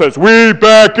mouth says, "We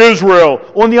back Israel."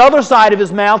 On the other side of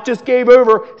his mouth just gave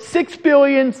over $6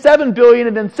 billion, $7 billion,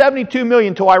 and then $72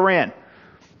 million to Iran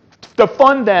to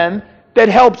fund them that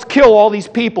helps kill all these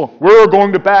people. We're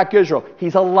going to back Israel.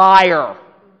 He's a liar.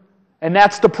 And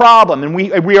that's the problem. And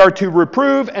we are to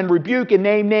reprove and rebuke and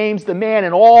name names the man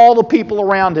and all the people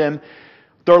around him.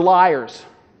 They're liars.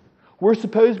 We're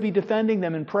supposed to be defending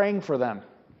them and praying for them.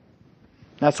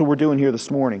 That's what we're doing here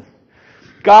this morning.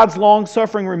 God's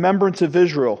long-suffering remembrance of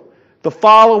Israel. The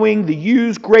following, the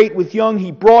youths great with young,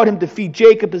 he brought him to feed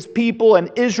Jacob his people,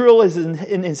 and Israel is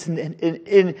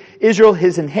in Israel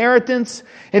his inheritance.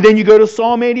 And then you go to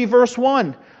Psalm 80, verse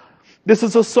 1. This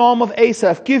is a psalm of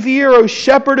Asaph. Give ear, O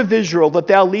shepherd of Israel, that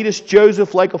thou leadest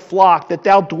Joseph like a flock, that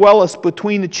thou dwellest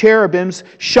between the cherubims,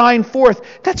 shine forth.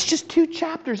 That's just 2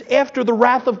 chapters after the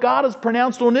wrath of God is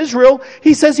pronounced on Israel.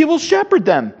 He says he will shepherd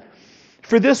them.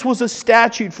 For this was a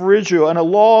statute for Israel and a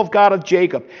law of God of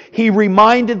Jacob. He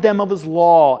reminded them of his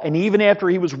law, and even after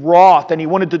he was wroth and he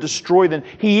wanted to destroy them,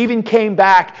 he even came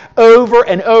back over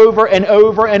and over and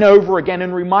over and over again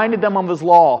and reminded them of his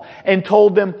law and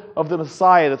told them of the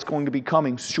Messiah that's going to be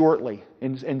coming shortly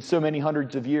in so many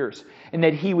hundreds of years. And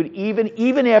that he would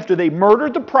even after they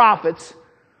murdered the prophets,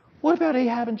 what about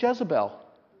Ahab and Jezebel?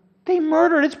 They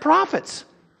murdered his prophets.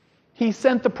 He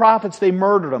sent the prophets, they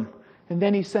murdered them. And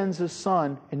then he sends his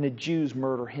son, and the Jews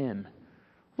murder him.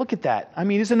 Look at that. I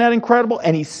mean, isn't that incredible?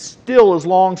 And he still is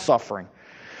long-suffering.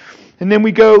 And then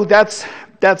we go, that's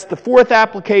the 4th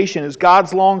application, is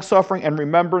God's long-suffering and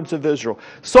remembrance of Israel.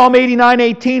 Psalm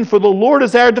 89:18, for the Lord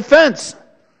is our defense,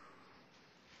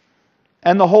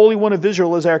 and the Holy One of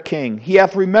Israel is our King. He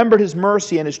hath remembered his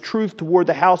mercy and his truth toward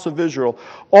the house of Israel.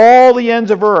 All the ends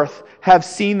of earth have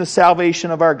seen the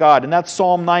salvation of our God. And that's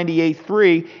Psalm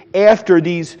 98:3, after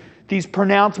these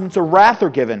pronouncements of wrath are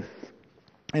given.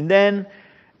 And then,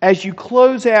 as you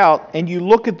close out and you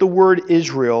look at the word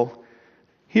Israel,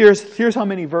 here's how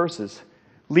many verses.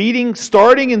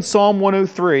 Starting in Psalm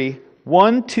 103,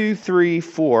 1, 2, 3,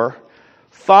 4,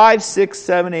 5, 6,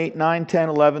 7, 8, 9, 10,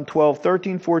 11, 12,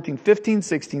 13, 14, 15,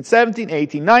 16, 17,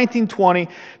 18, 19, 20,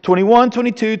 21,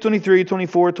 22, 23,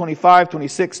 24, 25,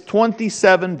 26,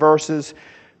 27 verses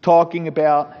talking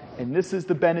about, and this is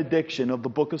the benediction of the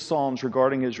book of Psalms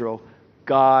regarding Israel,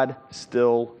 God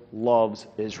still loves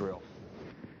Israel.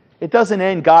 It doesn't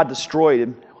end God destroyed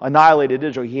him, annihilated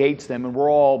Israel. He hates them, and we're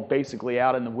all basically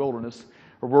out in the wilderness,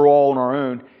 or we're all on our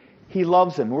own. He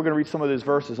loves them. We're going to read some of those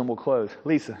verses, and we'll close.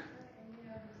 Lisa.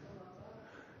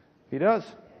 He does.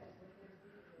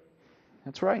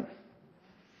 That's right.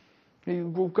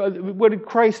 What did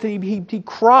Christ? He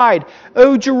cried,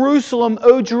 "O Jerusalem,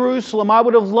 I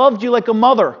would have loved you like a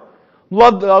mother,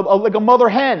 loved like a mother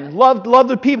hen, loved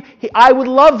the people. I would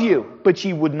love you, but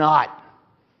ye would not.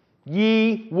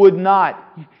 Ye would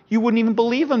not. You wouldn't even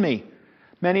believe in me."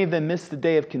 Many of them missed the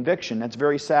day of conviction. That's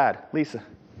very sad. Lisa.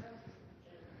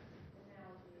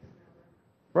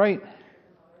 Right.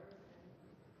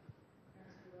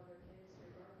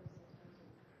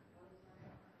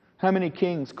 How many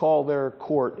kings call their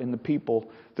court and the people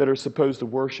that are supposed to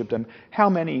worship them? How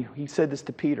many, he said this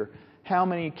to Peter, how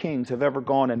many kings have ever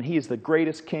gone, and he is the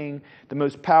greatest king, the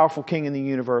most powerful king in the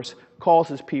universe, calls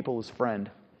his people his friend,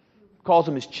 calls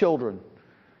them his children.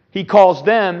 He calls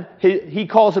them, he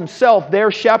calls himself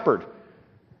their shepherd.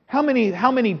 How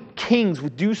many kings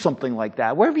would do something like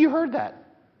that? Where have you heard that?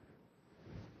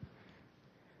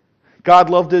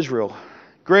 God loved Israel.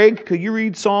 Greg, could you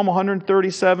read Psalm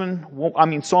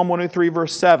 103,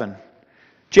 verse 7?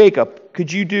 Jacob,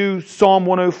 could you do Psalm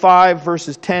 105,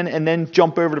 verses 10, and then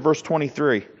jump over to verse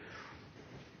 23?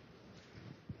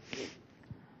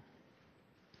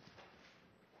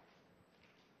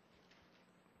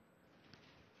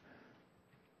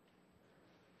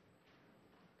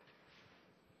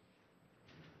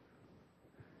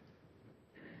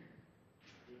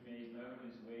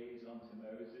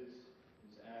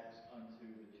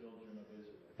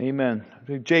 Amen.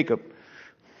 Jacob.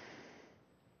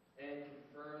 And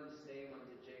confirm the same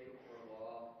unto Jacob for a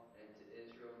law, and to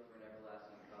Israel for an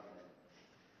everlasting covenant.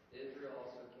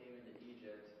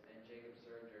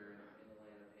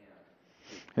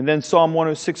 And then Psalm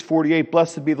 106:48,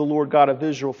 blessed be the Lord God of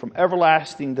Israel from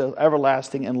everlasting to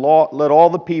everlasting, and let all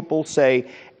the people say,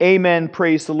 amen,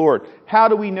 praise the Lord. How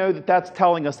do we know that that's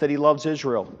telling us that He loves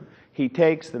Israel? He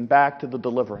takes them back to the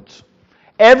deliverance.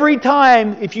 Every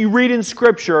time, if you read in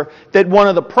Scripture, that one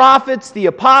of the prophets, the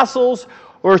apostles,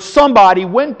 or somebody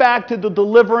went back to the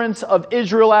deliverance of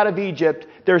Israel out of Egypt,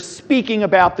 they're speaking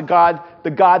about the God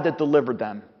that delivered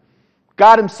them.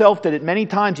 God Himself did it many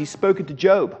times. He spoke it to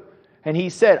Job. And He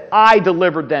said, I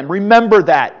delivered them. Remember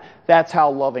that. That's how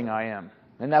loving I am.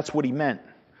 And that's what He meant.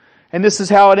 And this is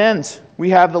how it ends. We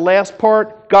have the last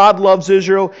part. God loves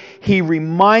Israel. He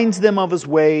reminds them of His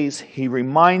ways. He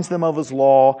reminds them of His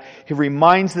law. He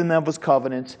reminds them of His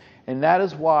covenants. And that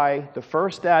is why the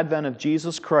first advent of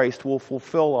Jesus Christ will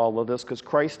fulfill all of this, because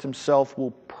Christ Himself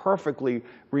will perfectly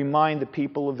remind the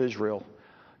people of Israel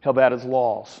about His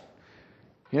laws.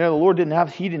 You know, the Lord didn't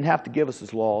have to give us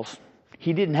His laws.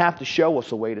 He didn't have to show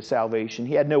us a way to salvation.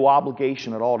 He had no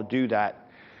obligation at all to do that.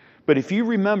 But if you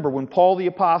remember when Paul the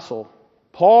Apostle,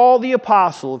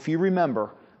 if you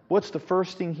remember, what's the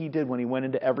first thing he did when he went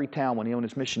into every town when he went on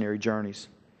his missionary journeys?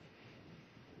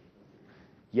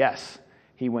 Yes,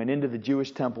 he went into the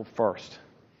Jewish temple first.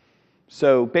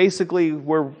 So basically,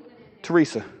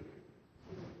 Teresa. Evangelize,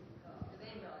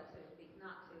 so to speak,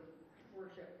 not to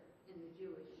worship in the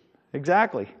Jewish.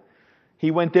 Exactly. He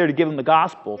went there to give them the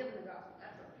gospel.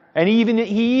 And he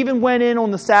even went in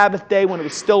on the Sabbath day when it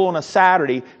was still on a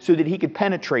Saturday so that he could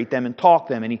penetrate them and talk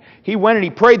them. And he went and he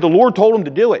prayed. The Lord told him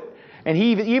to do it. And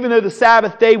even though the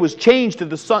Sabbath day was changed to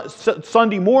the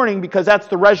Sunday morning because that's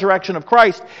the resurrection of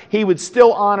Christ, he would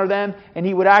still honor them, and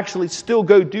he would actually still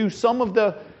go do some of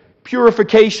the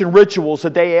purification rituals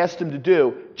that they asked him to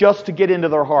do just to get into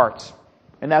their hearts.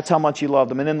 And that's how much he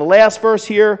loved them. And then the last verse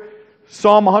here,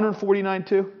 Psalm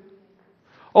 149:2.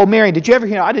 Oh, Marion, did you ever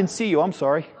hear? I didn't see you. I'm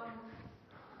sorry.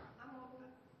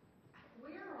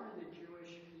 Where are the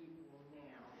Jewish people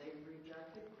now? They've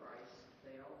rejected Christ.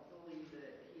 They don't believe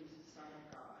that He's the Son of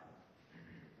God.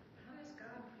 How does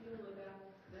God feel about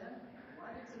them now?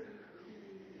 Why does He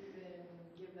even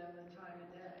give them the time of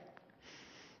day?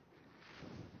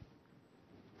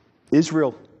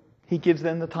 Israel. He gives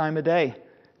them the time of day.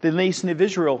 The nation of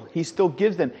Israel, He still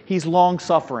gives them. He's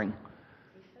long-suffering.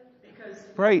 Because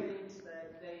Right.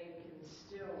 that they can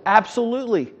still...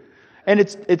 Absolutely. And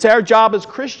it's our job as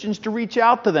Christians to reach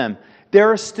out to them.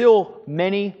 There are still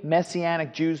many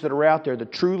Messianic Jews that are out there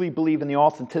that truly believe in the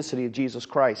authenticity of Jesus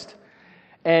Christ.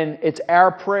 And it's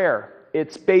our prayer.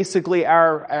 It's basically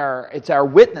it's our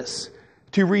witness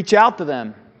to reach out to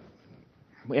them.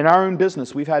 In our own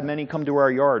business, we've had many come to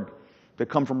our yard that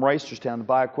come from Reisterstown to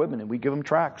buy equipment, and we give them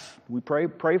tracts. We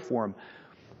pray for them.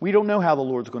 We don't know how the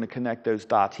Lord's going to connect those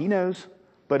dots. He knows.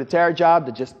 But it's our job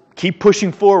to just keep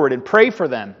pushing forward and pray for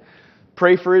them.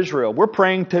 Pray for Israel. We're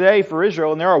praying today for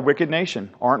Israel, and they're a wicked nation,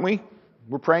 aren't we?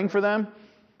 We're praying for them.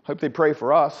 Hope they pray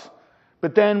for us.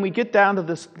 But then we get down to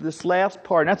this last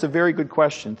part, and that's a very good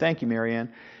question. Thank you,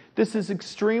 Marianne. This is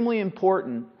extremely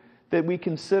important that we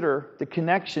consider the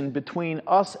connection between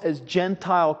us as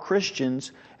Gentile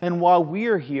Christians and while we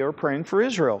are here praying for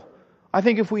Israel. I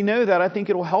think if we know that, I think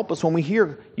it'll help us when we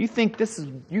hear, you think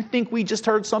we just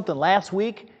heard something last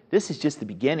week? This is just the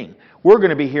beginning. We're going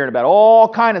to be hearing about all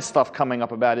kind of stuff coming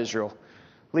up about Israel.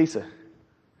 Lisa.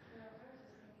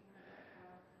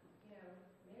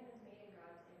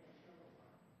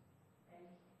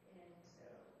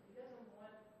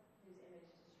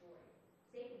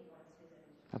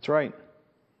 That's right.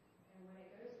 And when it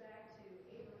goes back to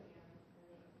Abraham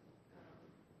and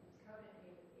his covenant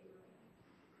made with Abraham,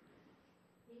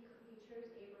 he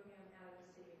chose Abraham out of the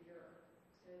city of Ur.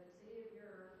 So the city of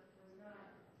Ur was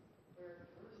not where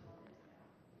Jerusalem is now.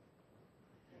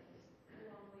 It was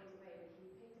a long ways away, but he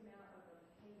picked him out of a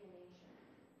pagan nation,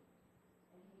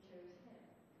 and he chose him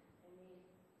and made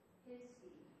his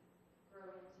seed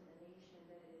grow into the nation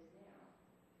that it is now.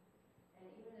 And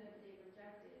even though they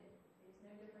rejected, it's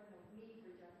no different than we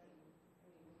rejecting. I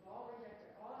mean, we've all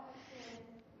rejected, all have sinned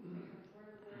and come short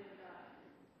of the glory of God.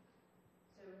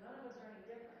 So none of us are any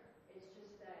different. It's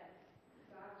just that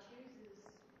God chooses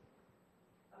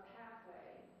a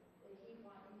pathway that He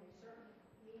wants, certain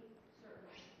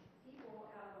people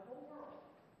out of the whole world.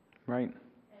 Right.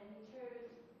 And He chose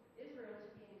Israel to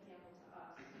be an example to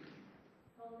us.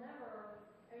 He'll never,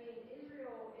 I mean,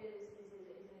 Israel is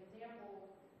an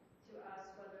example to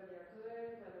us, whether they're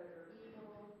good, whether they're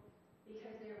evil,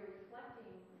 because they're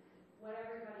reflecting what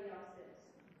everybody else is.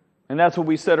 And that's what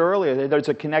we said earlier. There's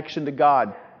a connection to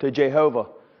God, to Jehovah.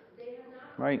 They have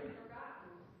not Right.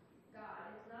 forgotten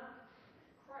God. It's not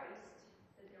Christ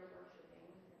that they're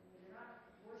worshiping. They're not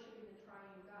worshiping the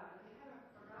triune God. They haven't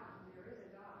forgotten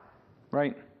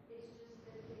Right. It's just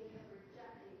that they have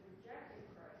rejected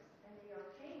Christ, and they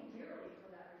are paying dearly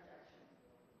for that rejection.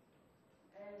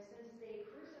 And since they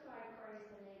crucified Christ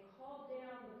and they called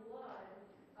down the blood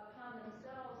upon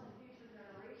themselves and future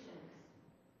generations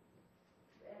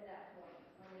at that point,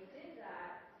 when they did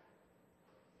that,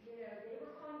 they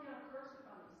were calling down a curse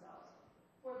upon themselves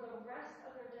for the rest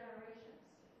of their generations.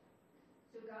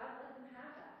 So God let them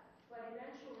have that. But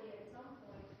eventually, at some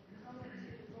point, coming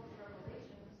to the book of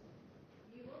Revelations,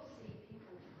 you will see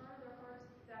people turn their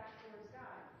hearts back towards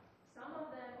God. Some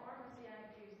of them are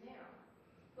Messianic Jews now,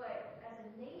 but as a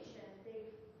nation,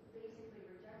 they've basically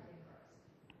rejected Christ.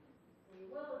 They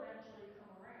will eventually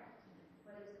come around,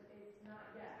 but it's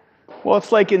not yet. Well,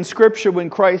 it's like in Scripture when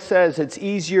Christ says it's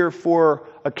easier for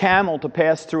a camel to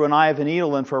pass through an eye of a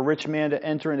needle than for a rich man to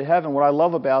enter into heaven. What I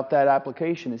love about that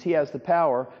application is he has the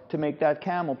power to make that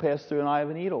camel pass through an eye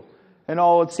of a needle. And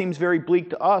although it seems very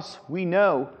bleak to us, we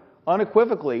know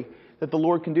unequivocally that the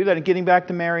Lord can do that. And getting back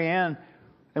to Marianne,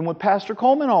 and what Pastor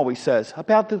Coleman always says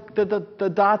about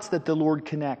the dots that the Lord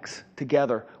connects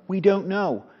together, we don't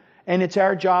know. And it's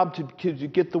our job to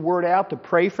get the word out, to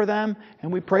pray for them,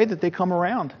 and we pray that they come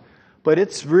around. But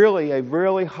it's really a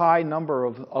really high number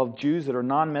of Jews that are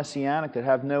non-Messianic, that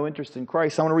have no interest in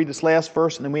Christ. I want to read this last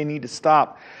verse and then we need to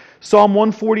stop. Psalm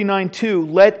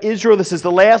 149:2, let Israel, this is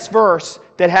the last verse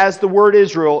that has the word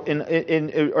Israel,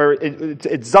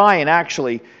 it's Zion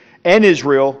actually, and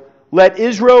Israel. Let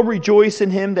Israel rejoice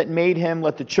in him that made him.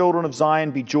 Let the children of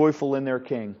Zion be joyful in their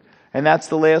king. And that's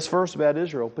the last verse about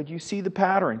Israel. But you see the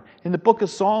pattern. In the book of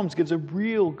Psalms gives a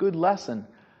real good lesson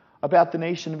about the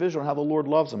nation of Israel and how the Lord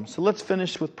loves them. So let's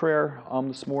finish with prayer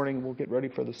this morning. We'll get ready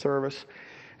for the service.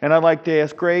 And I'd like to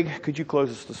ask Greg, could you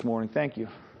close us this morning? Thank you.